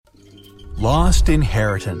Lost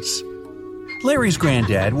inheritance. Larry's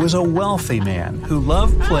granddad was a wealthy man who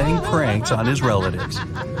loved playing pranks on his relatives.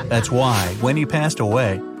 That's why, when he passed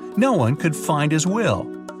away, no one could find his will.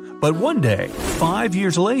 But one day, 5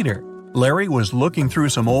 years later, Larry was looking through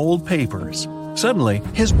some old papers. Suddenly,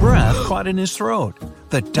 his breath caught in his throat.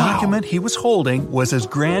 The document he was holding was his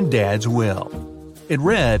granddad's will. It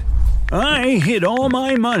read, "I hid all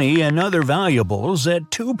my money and other valuables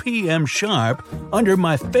at 2 p.m. sharp under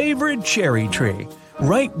my favorite cherry tree,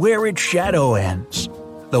 right where its shadow ends.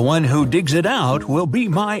 The one who digs it out will be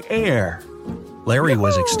my heir." Larry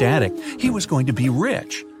was ecstatic. He was going to be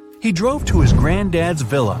rich. He drove to his granddad's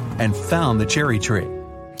villa and found the cherry tree.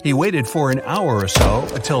 He waited for an hour or so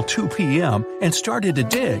until 2 p.m. and started to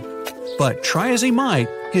dig. But try as he might,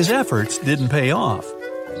 his efforts didn't pay off.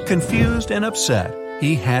 Confused and upset,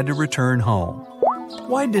 he had to return home.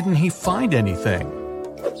 Why didn't he find anything?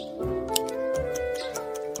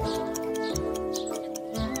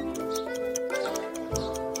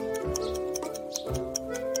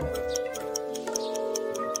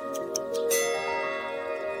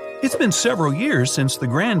 It's been several years since the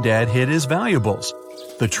granddad hid his valuables.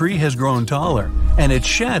 The tree has grown taller, and its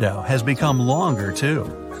shadow has become longer too.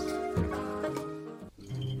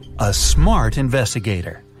 A smart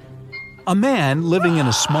investigator. A man living in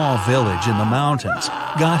a small village in the mountains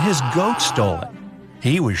got his goat stolen.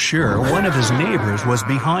 He was sure one of his neighbors was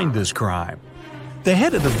behind this crime. The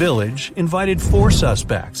head of the village invited 4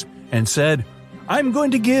 suspects and said, "I'm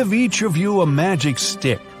going to give each of you a magic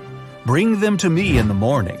stick. Bring them to me in the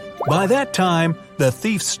morning. By that time, the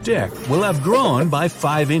thief's stick will have grown by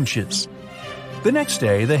 5 inches." The next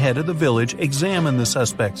day, the head of the village examined the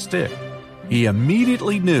suspect's stick. He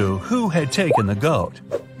immediately knew who had taken the goat.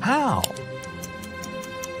 How?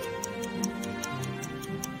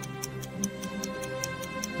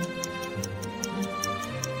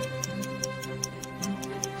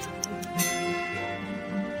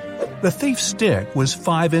 The thief's stick was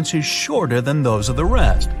 5 inches shorter than those of the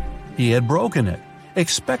rest. He had broken it,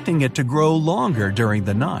 expecting it to grow longer during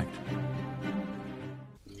the night.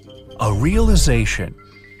 A realization.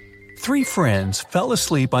 3 friends fell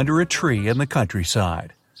asleep under a tree in the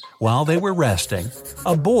countryside. While they were resting,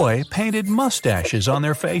 a boy painted mustaches on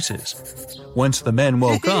their faces. Once the men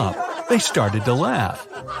woke up, they started to laugh.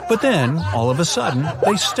 But then, all of a sudden,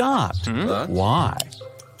 they stopped. Why?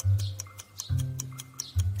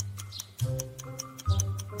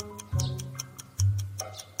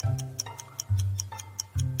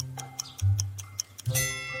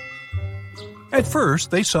 At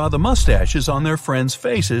first, they saw the mustaches on their friends'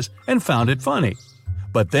 faces and found it funny.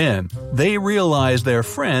 But then, they realized their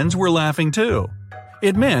friends were laughing too.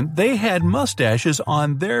 It meant they had mustaches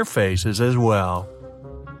on their faces as well.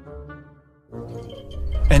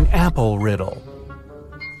 An apple riddle.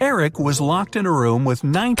 Eric was locked in a room with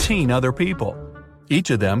 19 other people. Each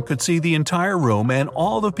of them could see the entire room and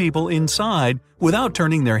all the people inside without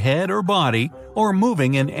turning their head or body or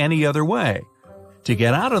moving in any other way. To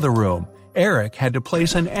get out of the room, Eric had to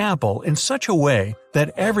place an apple in such a way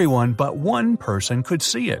that everyone but one person could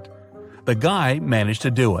see it. The guy managed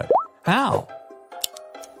to do it. How?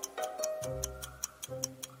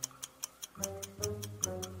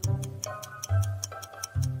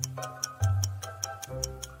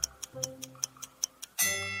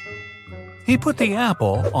 He put the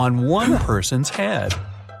apple on one person's head.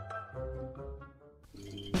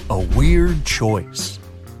 A weird choice.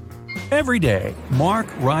 Every day, Mark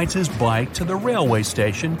rides his bike to the railway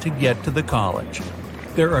station to get to the college.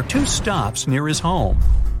 There are 2 stops near his home.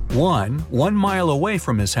 One 1 mile away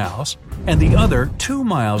from his house, and the other 2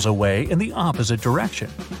 miles away in the opposite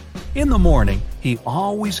direction. In the morning, he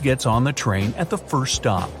always gets on the train at the first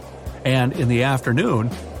stop. And in the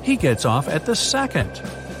afternoon, he gets off at the second.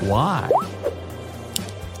 Why?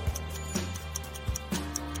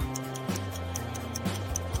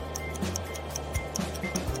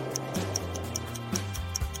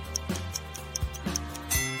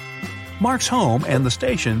 Mark's home and the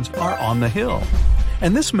stations are on the hill,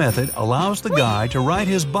 and this method allows the guy to ride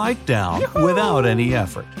his bike down without any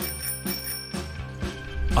effort.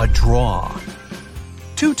 A draw.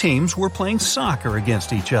 2 teams were playing soccer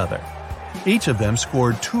against each other. Each of them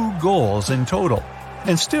scored 2 goals in total,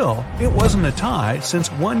 and still it wasn't a tie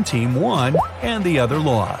since one team won and the other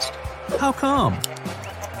lost. How come?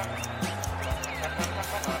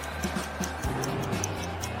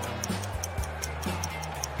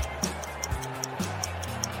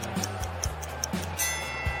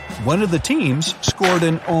 One of the teams scored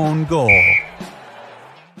an own goal.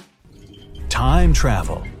 Time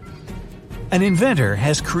travel. An inventor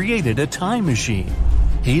has created a time machine.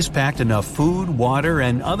 He's packed enough food, water,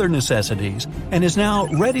 and other necessities and is now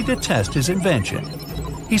ready to test his invention.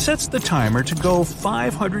 He sets the timer to go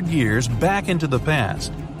 500 years back into the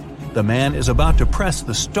past. The man is about to press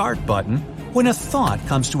the start button when a thought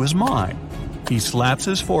comes to his mind. He slaps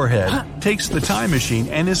his forehead, takes the time machine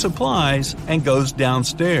and his supplies, and goes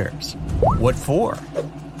downstairs. What for?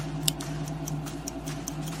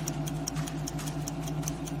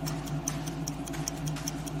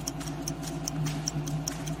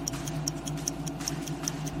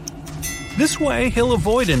 This way, he'll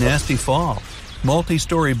avoid a nasty fall.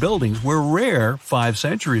 Multi-story buildings were rare 5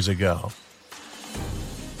 centuries ago.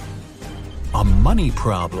 A money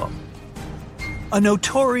problem. A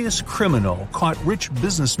notorious criminal caught rich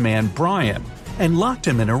businessman Brian and locked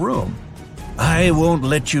him in a room. "I won't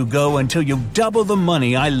let you go until you double the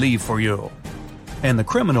money I leave for you." And the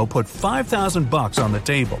criminal put $5,000 on the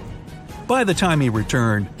table. By the time he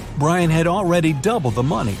returned, Brian had already doubled the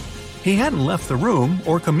money. He hadn't left the room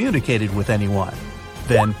or communicated with anyone.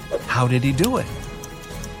 Then, how did he do it?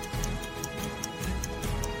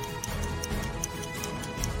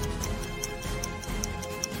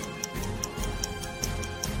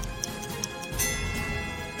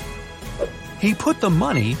 He put the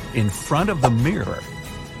money in front of the mirror.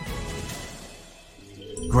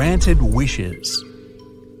 Granted wishes.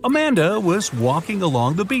 Amanda was walking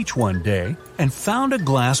along the beach one day and found a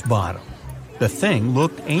glass bottle. The thing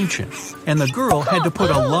looked ancient, and the girl had to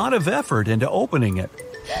put a lot of effort into opening it.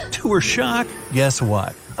 To her shock, guess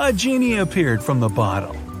what? A genie appeared from the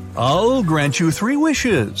bottle. "I'll grant you 3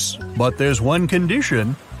 wishes, but there's one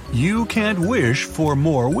condition. You can't wish for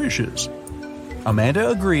more wishes." Amanda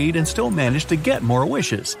agreed and still managed to get more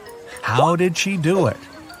wishes. How did she do it?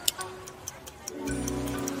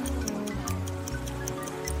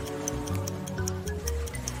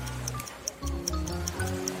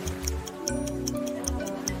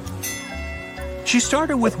 She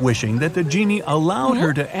started with wishing that the genie allowed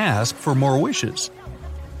her to ask for more wishes.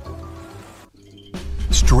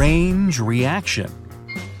 Strange reaction.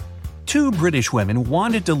 2 British women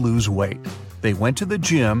wanted to lose weight. They went to the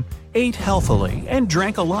gym, ate healthily, and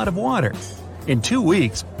drank a lot of water. In 2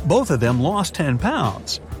 weeks, both of them lost 10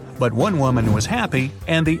 pounds. But one woman was happy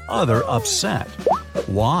and the other upset.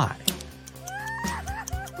 Why?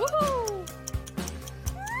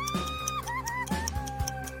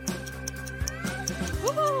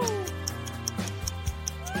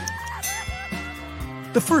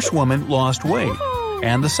 The first woman lost weight,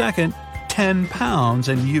 and the second, 10 pounds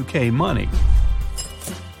in UK money.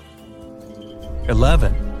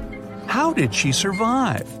 11. How did she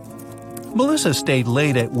survive? Melissa stayed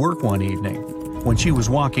late at work one evening. When she was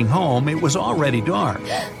walking home, it was already dark.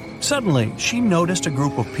 Suddenly, she noticed a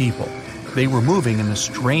group of people. They were moving in a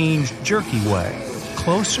strange, jerky way,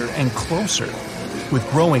 closer and closer. With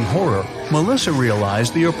growing horror, Melissa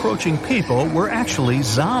realized the approaching people were actually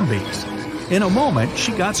zombies. In a moment,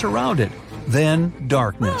 she got surrounded. Then,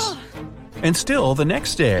 darkness. And still, the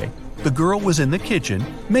next day, the girl was in the kitchen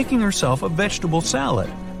making herself a vegetable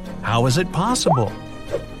salad. How is it possible?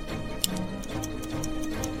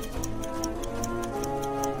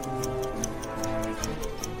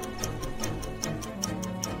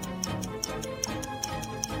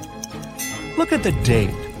 Look at the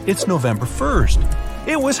date. It's November 1st.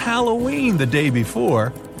 It was Halloween the day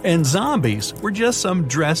before, and zombies were just some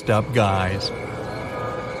dressed-up guys.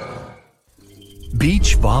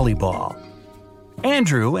 Beach volleyball.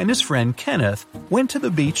 Andrew and his friend Kenneth went to the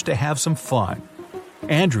beach to have some fun.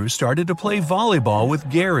 Andrew started to play volleyball with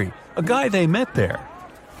Gary, a guy they met there.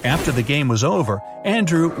 After the game was over,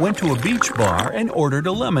 Andrew went to a beach bar and ordered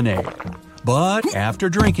a lemonade. But after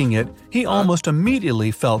drinking it, he almost immediately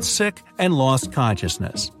felt sick and lost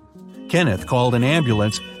consciousness. Kenneth called an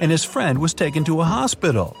ambulance and his friend was taken to a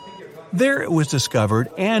hospital. There it was discovered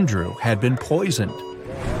Andrew had been poisoned.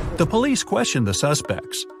 The police questioned the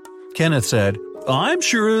suspects. Kenneth said, "I'm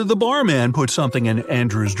sure the barman put something in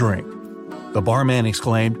Andrew's drink." The barman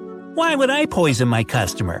exclaimed, "Why would I poison my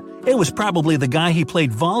customer? It was probably the guy he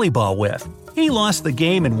played volleyball with. He lost the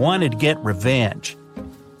game and wanted to get revenge."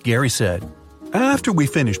 Gary said, "After we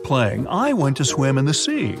finished playing, I went to swim in the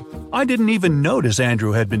sea. I didn't even notice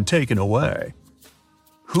Andrew had been taken away."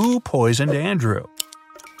 Who poisoned Andrew?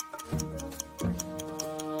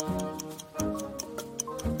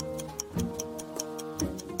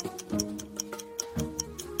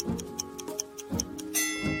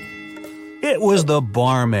 It was the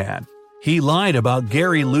barman. He lied about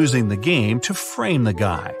Gary losing the game to frame the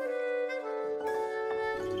guy.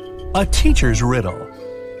 A teacher's riddle.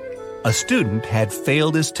 A student had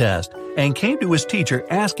failed his test and came to his teacher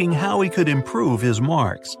asking how he could improve his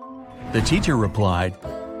marks. The teacher replied,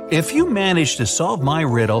 If you manage to solve my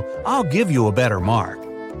riddle, I'll give you a better mark.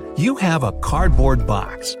 You have a cardboard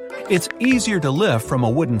box. It's easier to lift from a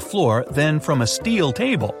wooden floor than from a steel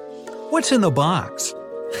table. What's in the box?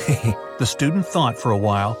 The student thought for a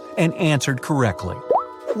while and answered correctly.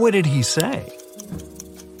 What did he say?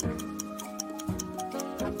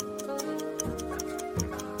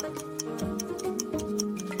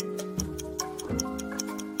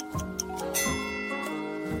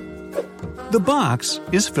 The box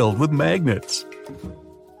is filled with magnets.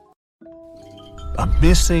 A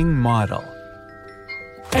missing model.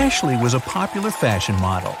 Ashley was a popular fashion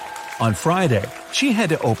model. On Friday, she had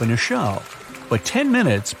to open a show, but 10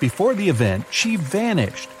 minutes before the event, she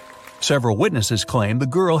vanished. Several witnesses claimed the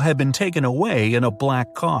girl had been taken away in a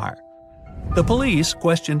black car. The police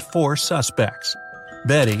questioned 4 suspects.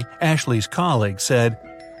 Betty, Ashley's colleague, said,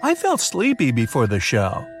 "I felt sleepy before the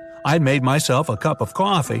show. I'd made myself a cup of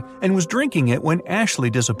coffee and was drinking it when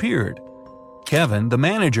Ashley disappeared." Kevin, the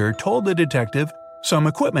manager, told the detective some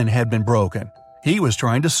equipment had been broken. He was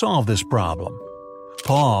trying to solve this problem.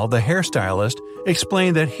 Paul, the hairstylist,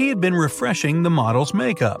 explained that he had been refreshing the model's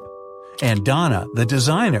makeup. And Donna, the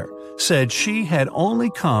designer, said she had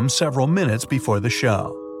only come several minutes before the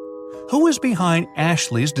show. Who was behind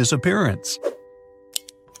Ashley's disappearance?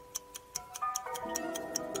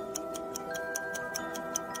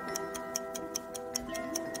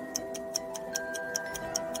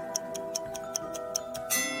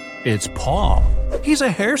 It's Paul. He's a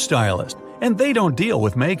hairstylist, and they don't deal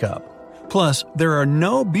with makeup. Plus, there are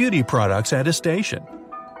no beauty products at his station.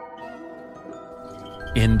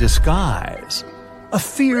 In disguise. A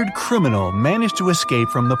feared criminal managed to escape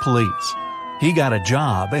from the police. He got a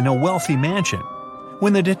job in a wealthy mansion.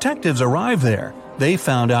 When the detectives arrived there, they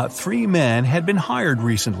found out 3 men had been hired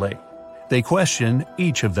recently. They questioned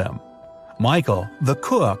each of them. Michael, the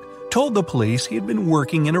cook, told the police he had been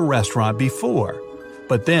working in a restaurant before.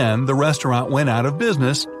 But then the restaurant went out of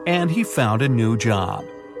business and he found a new job.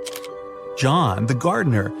 John, the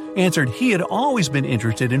gardener, answered he had always been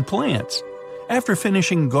interested in plants. After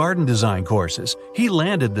finishing garden design courses, he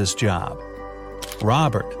landed this job.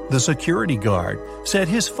 Robert, the security guard, said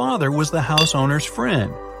his father was the house owner's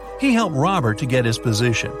friend. He helped Robert to get his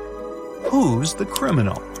position. Who's the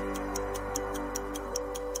criminal?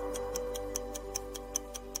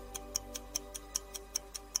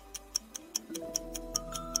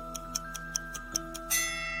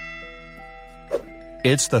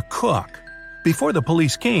 It's the cook. Before the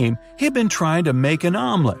police came, he'd been trying to make an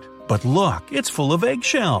omelet. But look, it's full of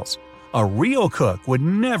eggshells. A real cook would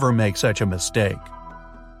never make such a mistake.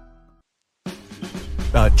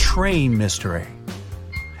 A train mystery.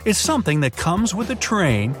 It's something that comes with a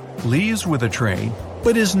train, leaves with a train,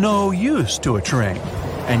 but is no use to a train.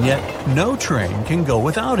 And yet, no train can go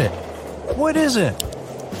without it. What is it?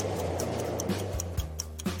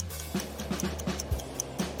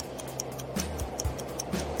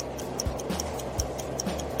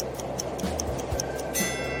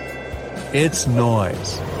 It's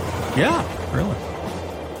noise. Yeah, really.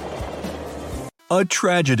 A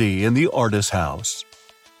tragedy in the artist's house.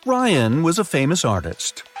 Ryan was a famous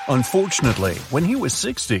artist. Unfortunately, when he was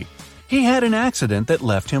 60, he had an accident that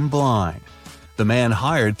left him blind. The man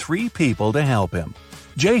hired 3 people to help him.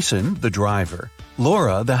 Jason, the driver,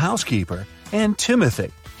 Laura, the housekeeper, and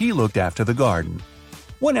Timothy. He looked after the garden.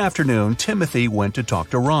 One afternoon, Timothy went to talk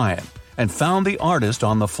to Ryan and found the artist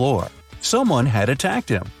on the floor. Someone had attacked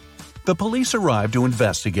him. The police arrived to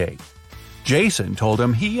investigate. Jason told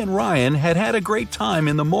him he and Ryan had had a great time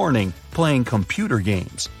in the morning playing computer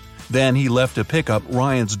games. Then he left to pick up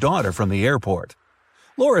Ryan's daughter from the airport.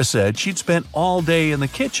 Laura said she'd spent all day in the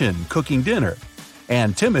kitchen cooking dinner.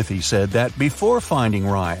 And Timothy said that before finding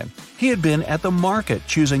Ryan, he had been at the market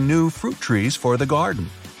choosing new fruit trees for the garden.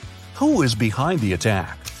 Who is behind the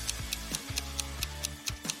attack?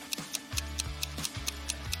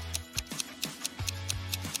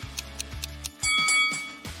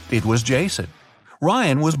 It was Jason.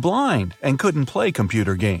 Ryan was blind and couldn't play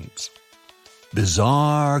computer games.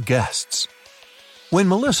 Bizarre guests. When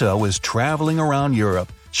Melissa was traveling around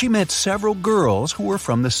Europe, she met several girls who were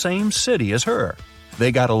from the same city as her.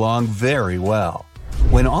 They got along very well.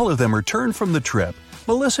 When all of them returned from the trip,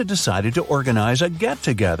 Melissa decided to organize a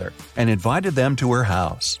get-together and invited them to her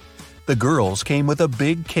house. The girls came with a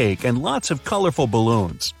big cake and lots of colorful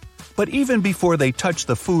balloons. But even before they touched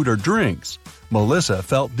the food or drinks, Melissa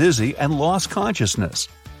felt dizzy and lost consciousness.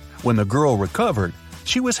 When the girl recovered,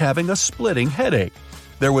 she was having a splitting headache.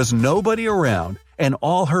 There was nobody around, and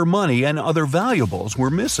all her money and other valuables were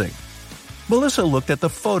missing. Melissa looked at the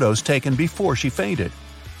photos taken before she fainted.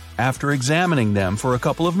 After examining them for a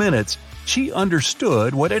couple of minutes, She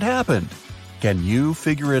understood what had happened. Can you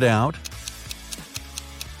figure it out?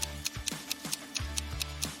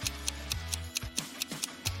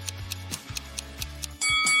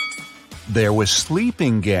 There was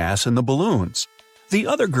sleeping gas in the balloons. The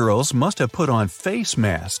other girls must have put on face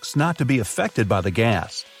masks not to be affected by the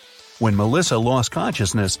gas. When Melissa lost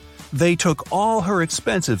consciousness, they took all her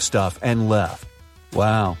expensive stuff and left.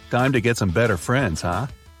 Wow, time to get some better friends, huh?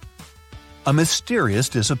 A mysterious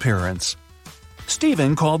disappearance.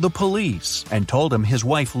 Stephen called the police and told him his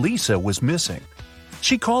wife Lisa was missing.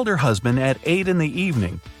 She called her husband at 8 in the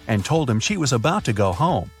evening and told him she was about to go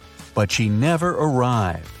home, but she never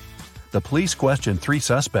arrived. The police questioned 3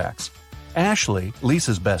 suspects. Ashley,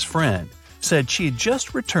 Lisa's best friend, said she had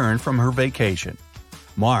just returned from her vacation.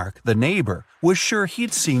 Mark, the neighbor, was sure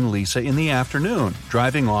he'd seen Lisa in the afternoon,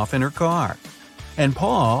 driving off in her car. And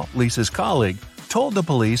Paul, Lisa's colleague, told the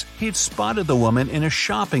police he'd spotted the woman in a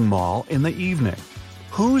shopping mall in the evening.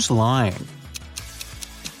 Who's lying?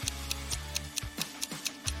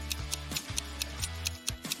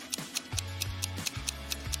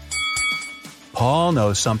 Paul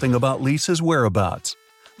knows something about Lisa's whereabouts.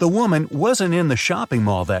 The woman wasn't in the shopping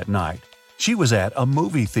mall that night. She was at a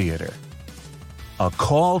movie theater. A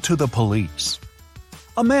call to the police.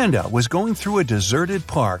 Amanda was going through a deserted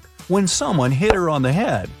park when someone hit her on the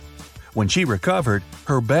head. When she recovered,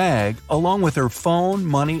 her bag, along with her phone,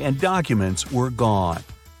 money, and documents, were gone.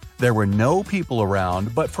 There were no people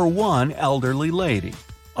around but for one elderly lady.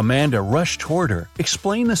 Amanda rushed toward her,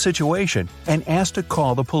 explained the situation, and asked to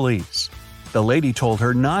call the police. The lady told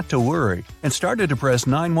her not to worry and started to press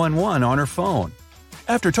 911 on her phone.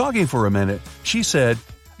 After talking for a minute, she said,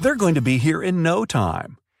 "They're going to be here in no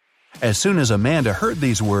time." As soon as Amanda heard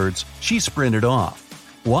these words, she sprinted off.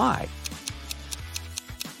 Why?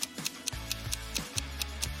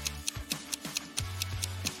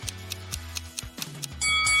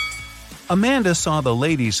 Amanda saw the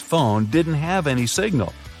lady's phone didn't have any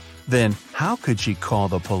signal. Then how could she call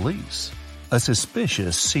the police? A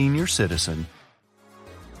suspicious senior citizen.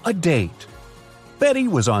 A date. Betty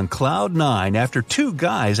was on cloud 9 after 2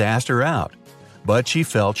 guys asked her out. But she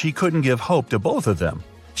felt she couldn't give hope to both of them.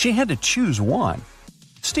 She had to choose one.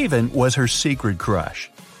 Stephen was her secret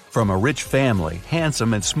crush. From a rich family,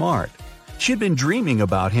 handsome and smart. She'd been dreaming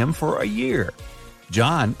about him for a year.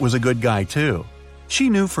 John was a good guy too. She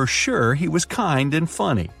knew for sure he was kind and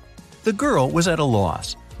funny. The girl was at a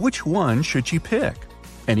loss. Which one should she pick?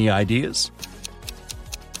 Any ideas?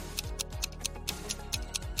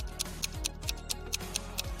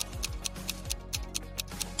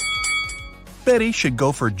 Betty should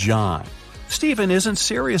go for John. Stephen isn't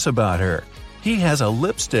serious about her. He has a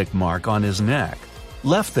lipstick mark on his neck,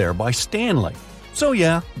 left there by Stanley. So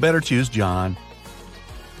yeah, better choose John.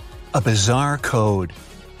 A bizarre code.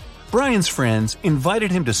 Brian's friends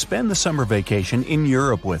invited him to spend the summer vacation in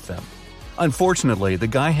Europe with them. Unfortunately, the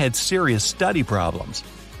guy had serious study problems.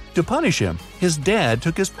 To punish him, his dad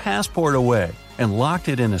took his passport away and locked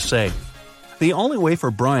it in a safe. The only way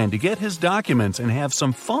for Brian to get his documents and have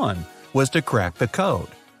some fun was to crack the code.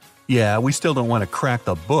 Yeah, we still don't want to crack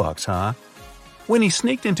the books, huh? When he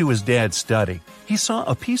sneaked into his dad's study, he saw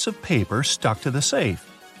a piece of paper stuck to the safe.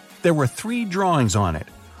 There were 3 drawings on it: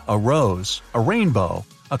 a rose, a rainbow,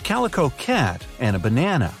 a calico cat, and a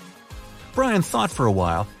banana. Brian thought for a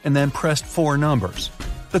while and then pressed 4 numbers.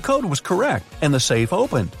 The code was correct and the safe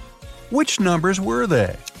opened. Which numbers were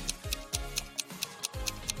they?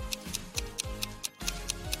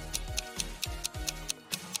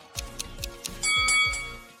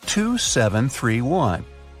 (2731).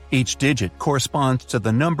 Each digit corresponds to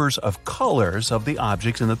the numbers of colors of the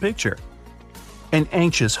objects in the picture. An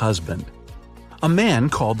anxious husband. A man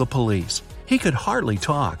called the police. He could hardly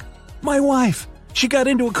talk. "My wife! She got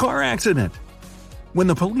into a car accident!" When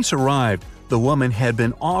the police arrived, the woman had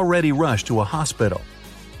been already rushed to a hospital.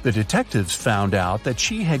 The detectives found out that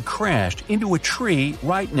she had crashed into a tree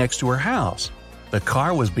right next to her house. The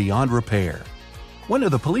car was beyond repair. One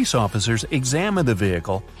of the police officers examined the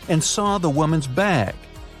vehicle and saw the woman's bag.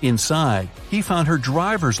 Inside, he found her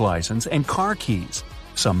driver's license and car keys,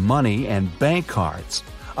 some money and bank cards,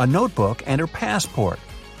 a notebook and her passport.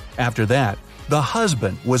 After that, the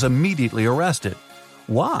husband was immediately arrested.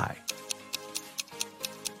 Why?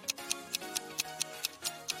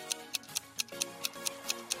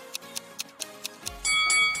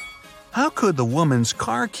 How could the woman's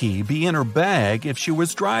car key be in her bag if she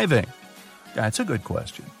was driving? That's a good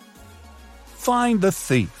question. Find the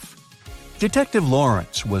thief. Detective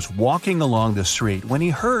Lawrence was walking along the street when he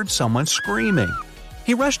heard someone screaming.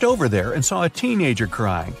 He rushed over there and saw a teenager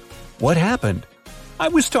crying. What happened? I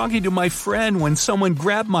was talking to my friend when someone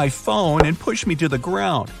grabbed my phone and pushed me to the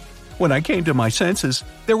ground. When I came to my senses,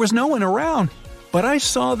 there was no one around, but I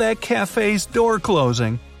saw that cafe's door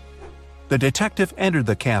closing." The detective entered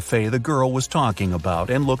the cafe the girl was talking about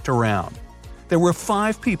and looked around. There were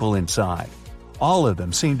 5 people inside. All of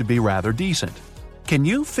them seemed to be rather decent. Can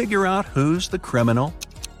you figure out who's the criminal?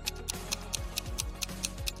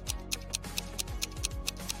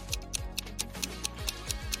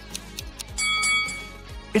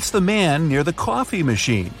 It's the man near the coffee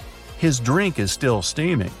machine. His drink is still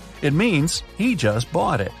steaming. It means he just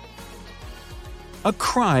bought it. A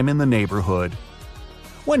crime in the neighborhood.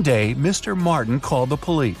 One day, Mr. Martin called the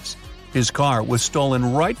police. His car was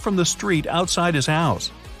stolen right from the street outside his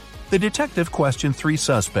house. The detective questioned 3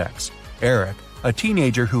 suspects. Eric, a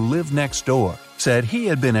teenager who lived next door, said he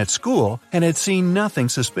had been at school and had seen nothing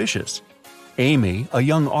suspicious. Amy, a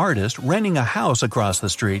young artist renting a house across the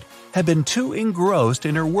street, had been too engrossed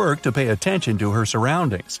in her work to pay attention to her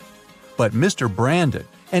surroundings. But Mr. Brandon,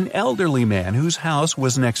 an elderly man whose house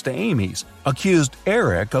was next to Amy's, accused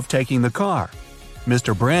Eric of taking the car.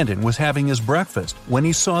 Mr. Brandon was having his breakfast when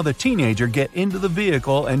he saw the teenager get into the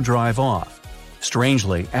vehicle and drive off.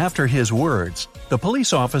 Strangely, after his words, the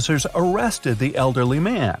police officers arrested the elderly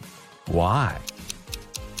man. Why?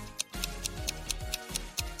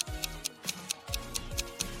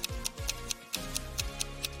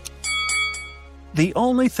 The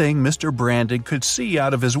only thing Mr. Brandon could see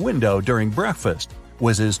out of his window during breakfast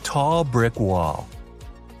was his tall brick wall.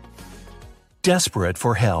 Desperate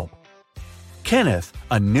for help. Kenneth,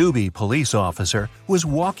 a newbie police officer, was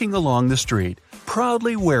walking along the street,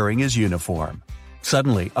 proudly wearing his uniform.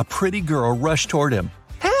 Suddenly, a pretty girl rushed toward him.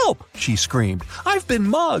 "Help!" she screamed. "I've been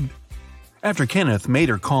mugged!" After Kenneth made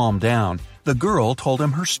her calm down, the girl told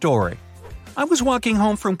him her story. "I was walking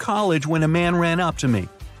home from college when a man ran up to me.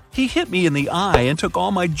 He hit me in the eye and took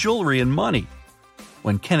all my jewelry and money."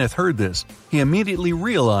 When Kenneth heard this, he immediately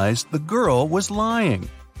realized the girl was lying.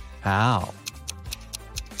 How?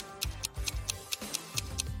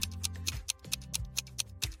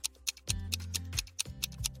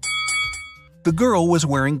 The girl was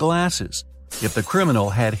wearing glasses. If the criminal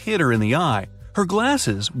had hit her in the eye, her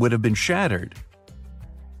glasses would have been shattered.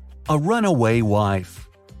 A runaway wife.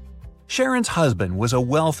 Sharon's husband was a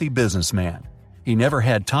wealthy businessman. He never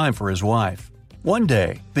had time for his wife. One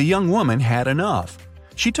day, the young woman had enough.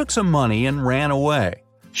 She took some money and ran away.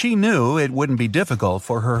 She knew it wouldn't be difficult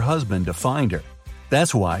for her husband to find her.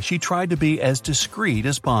 That's why she tried to be as discreet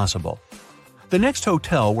as possible. The next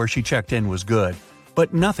hotel where she checked in was good,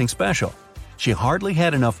 but nothing special. She hardly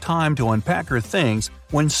had enough time to unpack her things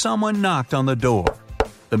when someone knocked on the door.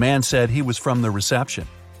 The man said he was from the reception.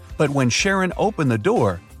 But when Sharon opened the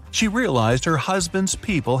door, she realized her husband's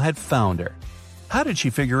people had found her. How did she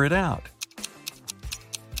figure it out?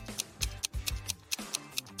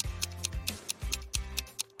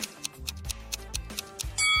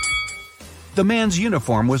 The man's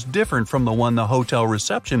uniform was different from the one the hotel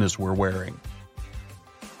receptionists were wearing.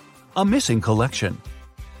 A missing collection.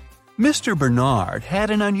 Mr. Bernard had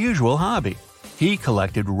an unusual hobby. He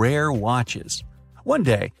collected rare watches. One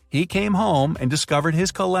day, he came home and discovered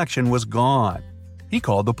his collection was gone. He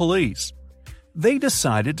called the police. They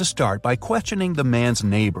decided to start by questioning the man's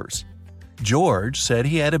neighbors. George said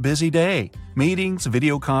he had a busy day, meetings,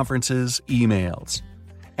 video conferences, emails.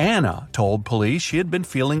 Anna told police she had been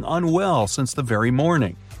feeling unwell since the very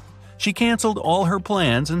morning. She canceled all her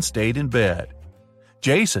plans and stayed in bed.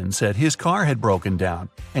 Jason said his car had broken down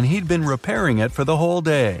and he'd been repairing it for the whole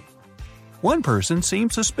day. One person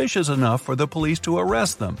seemed suspicious enough for the police to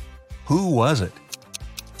arrest them. Who was it?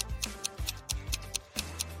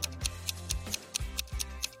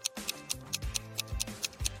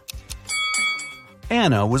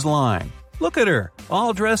 Anna was lying. Look at her,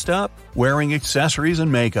 all dressed up, wearing accessories and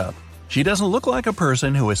makeup. She doesn't look like a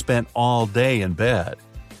person who has spent all day in bed.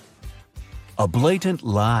 A blatant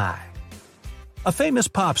lie. A famous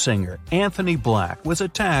pop singer, Anthony Black, was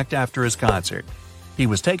attacked after his concert. He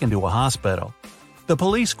was taken to a hospital. The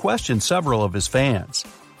police questioned several of his fans.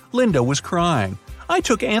 Linda was crying. "I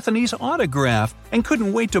took Anthony's autograph and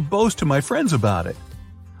couldn't wait to boast to my friends about it."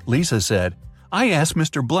 Lisa said, "I asked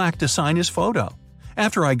Mr. Black to sign his photo.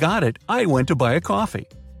 After I got it, I went to buy a coffee."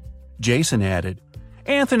 Jason added,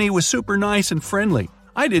 "Anthony was super nice and friendly.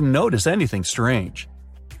 I didn't notice anything strange."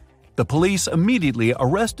 The police immediately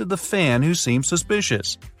arrested the fan who seemed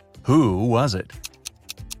suspicious. Who was it?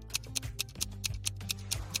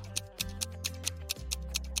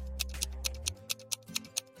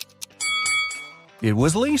 It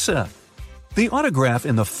was Lisa. The autograph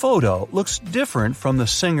in the photo looks different from the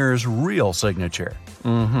singer's real signature.